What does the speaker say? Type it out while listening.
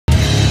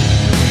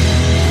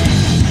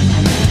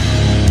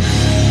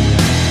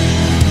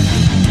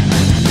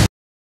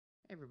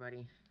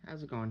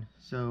How's it going?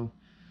 So,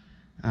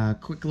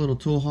 quick little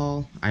tool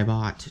haul. I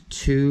bought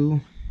two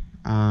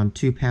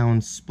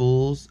 2-pound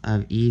spools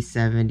of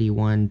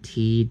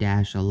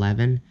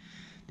E71T-11.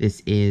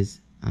 This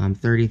is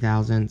 30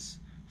 thousandths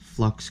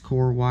flux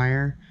core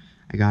wire.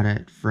 I got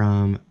it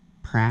from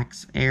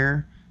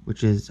PraxAir,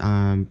 which is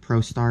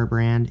ProStar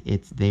brand.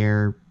 It's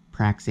their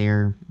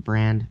PraxAir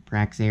brand.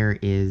 PraxAir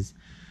is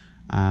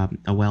a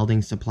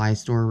welding supply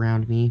store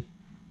around me.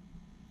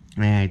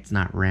 It's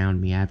not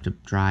around me. I have to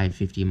drive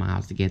 50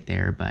 miles to get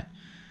there, but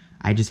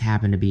I just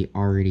happen to be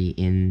already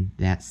in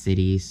that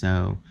city,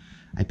 so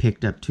I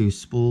picked up two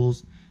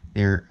spools.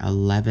 They're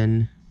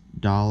 $11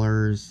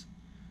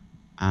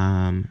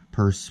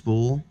 per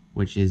spool,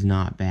 which is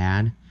not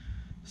bad.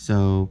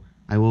 So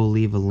I will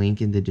leave a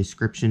link in the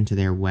description to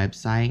their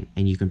website,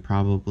 and you can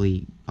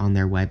probably, on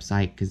their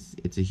website, because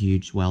it's a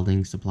huge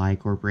welding supply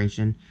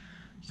corporation,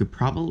 you could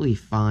probably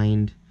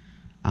find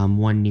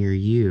one near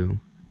you.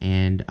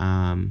 And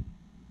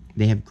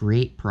they have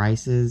great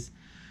prices.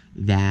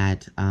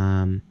 That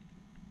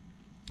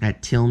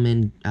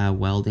Tillman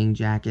welding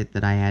jacket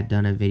that I had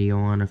done a video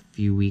on a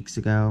few weeks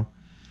ago,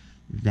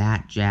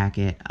 that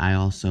jacket I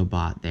also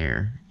bought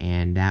there,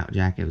 and that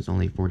jacket was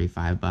only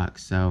 45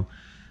 bucks. So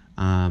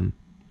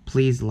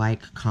please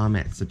like,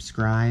 comment,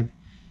 subscribe,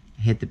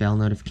 hit the bell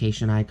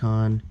notification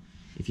icon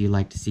if you'd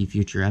like to see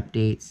future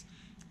updates,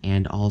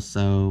 and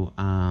also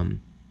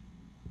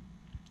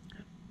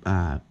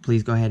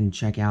please go ahead and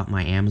check out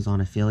my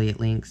Amazon affiliate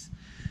links.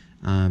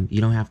 You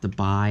don't have to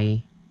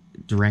buy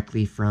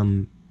directly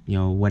from,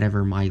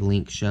 whatever my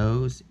link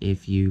shows.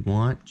 If you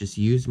want, just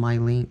use my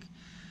link,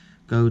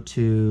 go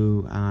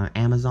to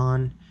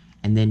Amazon,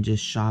 and then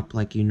just shop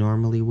like you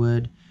normally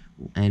would,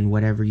 and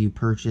whatever you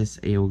purchase,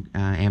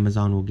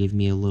 Amazon will give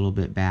me a little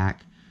bit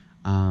back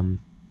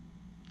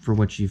for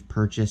what you've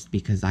purchased,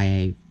 because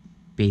I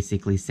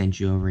basically sent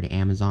you over to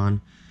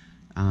Amazon.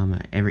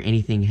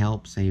 Anything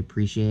helps. I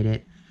appreciate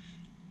it.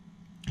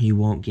 You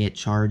won't get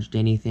charged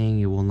anything.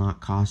 It will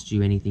not cost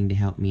you anything to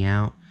help me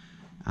out.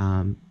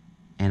 And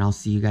I'll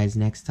see you guys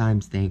next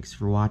time. Thanks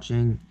for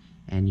watching,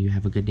 and you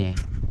have a good day.